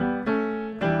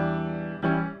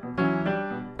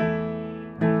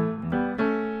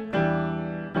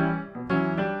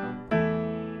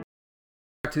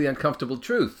back to the uncomfortable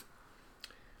truth.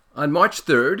 On March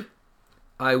 3rd,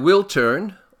 I will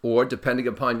turn, or depending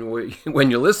upon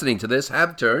when you're listening to this,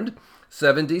 have turned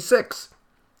 76.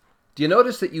 Do you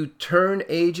notice that you turn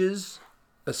ages,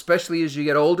 especially as you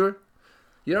get older?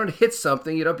 You don't hit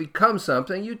something, you don't become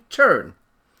something, you turn,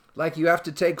 like you have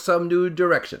to take some new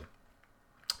direction.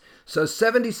 So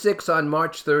 76 on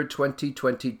March 3rd,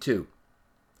 2022.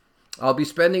 I'll be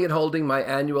spending it holding my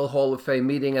annual Hall of Fame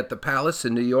meeting at the Palace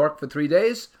in New York for 3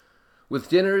 days, with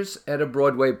dinners and a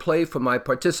Broadway play for my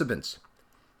participants.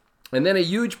 And then a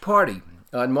huge party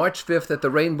on March 5th at the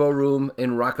Rainbow Room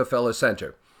in Rockefeller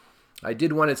Center. I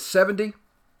did one at 70.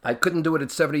 I couldn't do it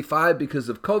at 75 because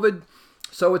of COVID,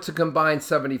 so it's a combined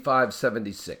 75,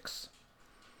 76.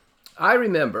 I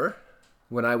remember,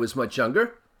 when I was much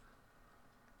younger,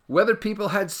 whether people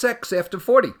had sex after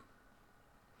 40.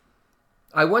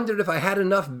 I wondered if I had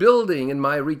enough building in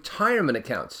my retirement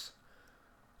accounts.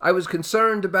 I was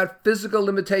concerned about physical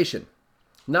limitation,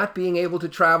 not being able to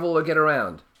travel or get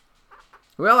around.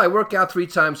 Well, I work out 3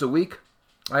 times a week.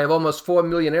 I have almost 4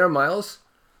 million air miles.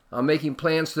 I'm making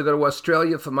plans to go to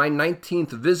Australia for my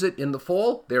 19th visit in the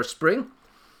fall, their spring,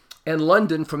 and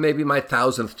London for maybe my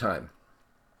 1,000th time.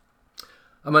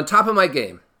 I'm on top of my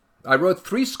game. I wrote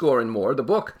 70 and more, the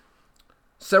book,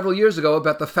 several years ago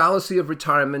about the fallacy of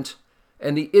retirement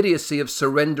and the idiocy of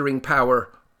surrendering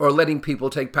power or letting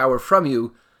people take power from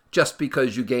you just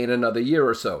because you gain another year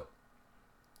or so.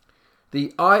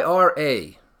 The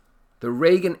IRA, the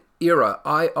Reagan-era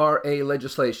IRA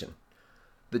legislation,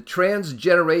 the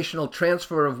transgenerational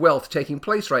transfer of wealth taking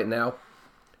place right now,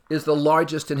 is the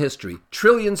largest in history.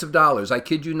 Trillions of dollars, I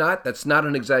kid you not, that's not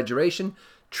an exaggeration,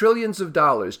 trillions of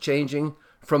dollars changing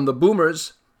from the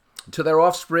boomers to their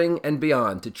offspring and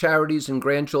beyond, to charities and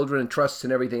grandchildren and trusts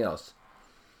and everything else.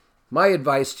 My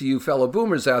advice to you fellow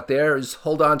boomers out there is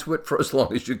hold on to it for as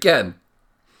long as you can.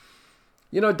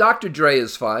 You know, Dr. Dre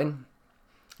is fine.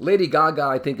 Lady Gaga,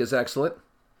 I think, is excellent.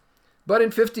 But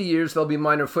in 50 years, there'll be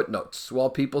minor footnotes while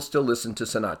people still listen to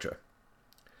Sinatra.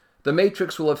 The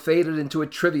Matrix will have faded into a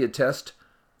trivia test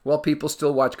while people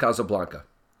still watch Casablanca.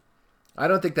 I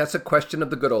don't think that's a question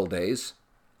of the good old days.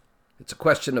 It's a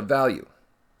question of value.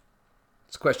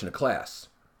 It's a question of class.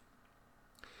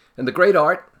 And the great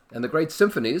art and the great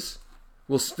symphonies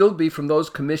will still be from those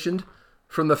commissioned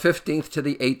from the 15th to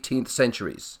the 18th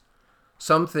centuries.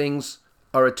 Some things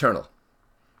are eternal.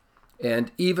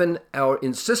 And even our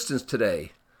insistence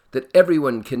today that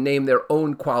everyone can name their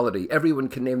own quality, everyone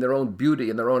can name their own beauty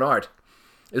and their own art,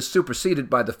 is superseded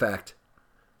by the fact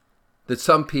that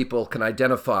some people can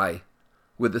identify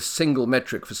with a single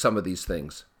metric for some of these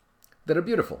things that are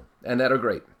beautiful and that are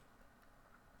great.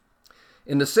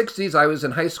 In the 60s, I was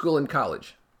in high school and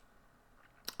college.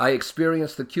 I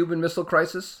experienced the Cuban Missile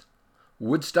Crisis,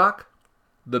 Woodstock,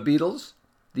 the Beatles,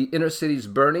 the inner cities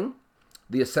burning,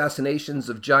 the assassinations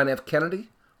of John F. Kennedy,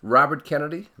 Robert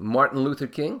Kennedy, Martin Luther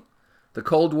King, the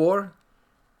Cold War,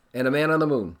 and a man on the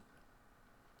moon.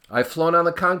 I've flown on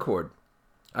the Concorde.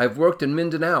 I've worked in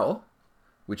Mindanao,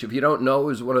 which, if you don't know,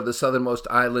 is one of the southernmost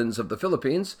islands of the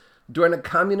Philippines, during a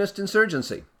communist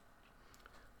insurgency.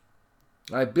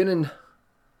 I've been in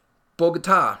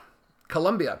Bogota,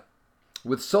 Colombia,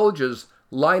 with soldiers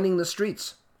lining the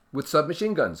streets with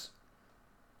submachine guns.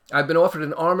 I've been offered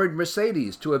an armored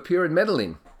Mercedes to appear in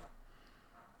Medellin.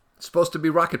 It's supposed to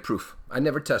be rocket-proof. I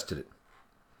never tested it.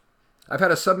 I've had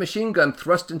a submachine gun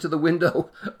thrust into the window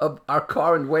of our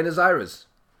car in Buenos Aires.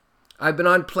 I've been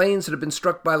on planes that have been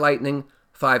struck by lightning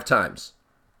 5 times.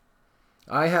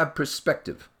 I have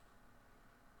perspective.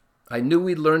 I knew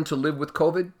we'd learn to live with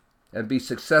COVID and be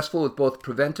successful with both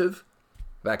preventive,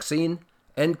 vaccine,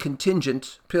 and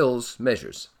contingent pills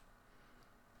measures.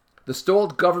 The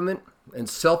stalled government and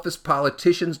selfish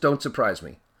politicians don't surprise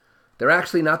me. They're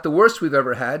actually not the worst we've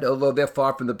ever had, although they're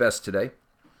far from the best today.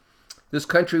 This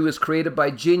country was created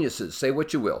by geniuses, say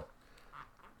what you will.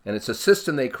 And it's a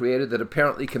system they created that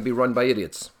apparently can be run by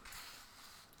idiots.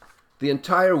 The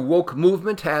entire woke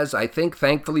movement has, I think,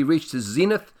 thankfully reached its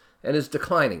zenith and is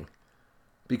declining,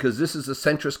 because this is a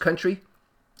centrist country,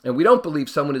 and we don't believe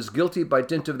someone is guilty by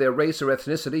dint of their race or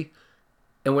ethnicity,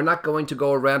 and we're not going to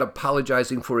go around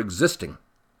apologizing for existing.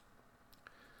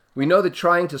 We know that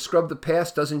trying to scrub the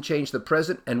past doesn't change the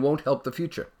present and won't help the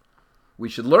future. We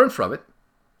should learn from it,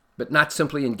 but not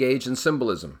simply engage in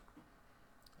symbolism.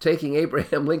 Taking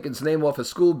Abraham Lincoln's name off a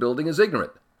school building is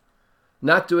ignorant.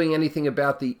 Not doing anything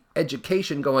about the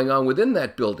education going on within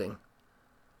that building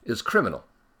is criminal.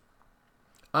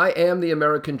 I am the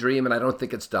American dream, and I don't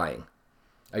think it's dying.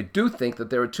 I do think that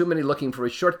there are too many looking for a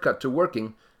shortcut to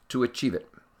working to achieve it.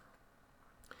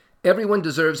 Everyone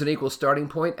deserves an equal starting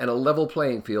point and a level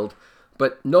playing field,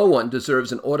 But no one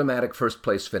deserves an automatic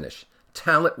first-place finish.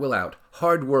 Talent will out.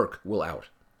 Hard work will out.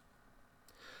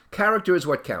 Character is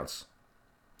what counts.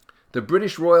 The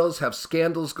British royals have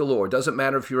scandals galore. Doesn't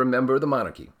matter if you're a member of the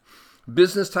monarchy.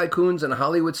 Business tycoons and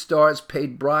Hollywood stars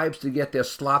paid bribes to get their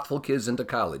slothful kids into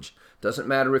college. Doesn't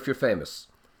matter if you're famous.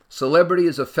 Celebrity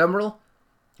is ephemeral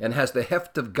and has the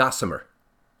heft of gossamer.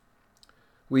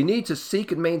 We need to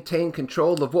seek and maintain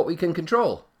control of what we can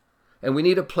control. And we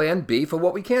need a plan B for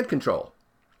what we can't control.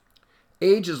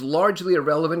 Age is largely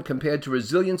irrelevant compared to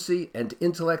resiliency and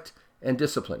intellect and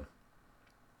discipline.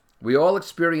 We all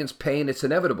experience pain, it's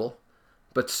inevitable,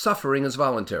 but suffering is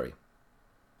voluntary.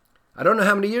 I don't know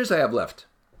how many years I have left.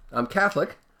 I'm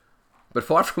Catholic, but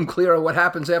far from clear on what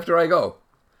happens after I go.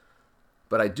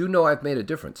 But I do know I've made a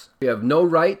difference. We have no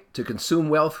right to consume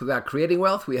wealth without creating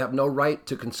wealth. We have no right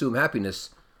to consume happiness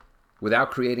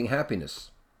without creating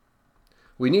happiness.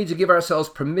 We need to give ourselves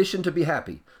permission to be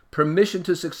happy, permission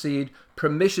to succeed,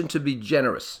 permission to be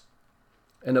generous.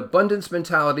 An abundance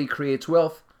mentality creates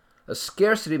wealth. A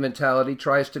scarcity mentality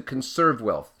tries to conserve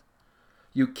wealth.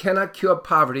 You cannot cure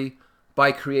poverty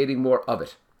by creating more of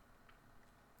it.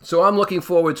 So I'm looking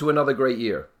forward to another great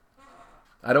year.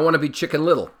 I don't want to be Chicken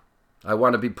Little. I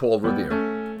want to be Paul Revere.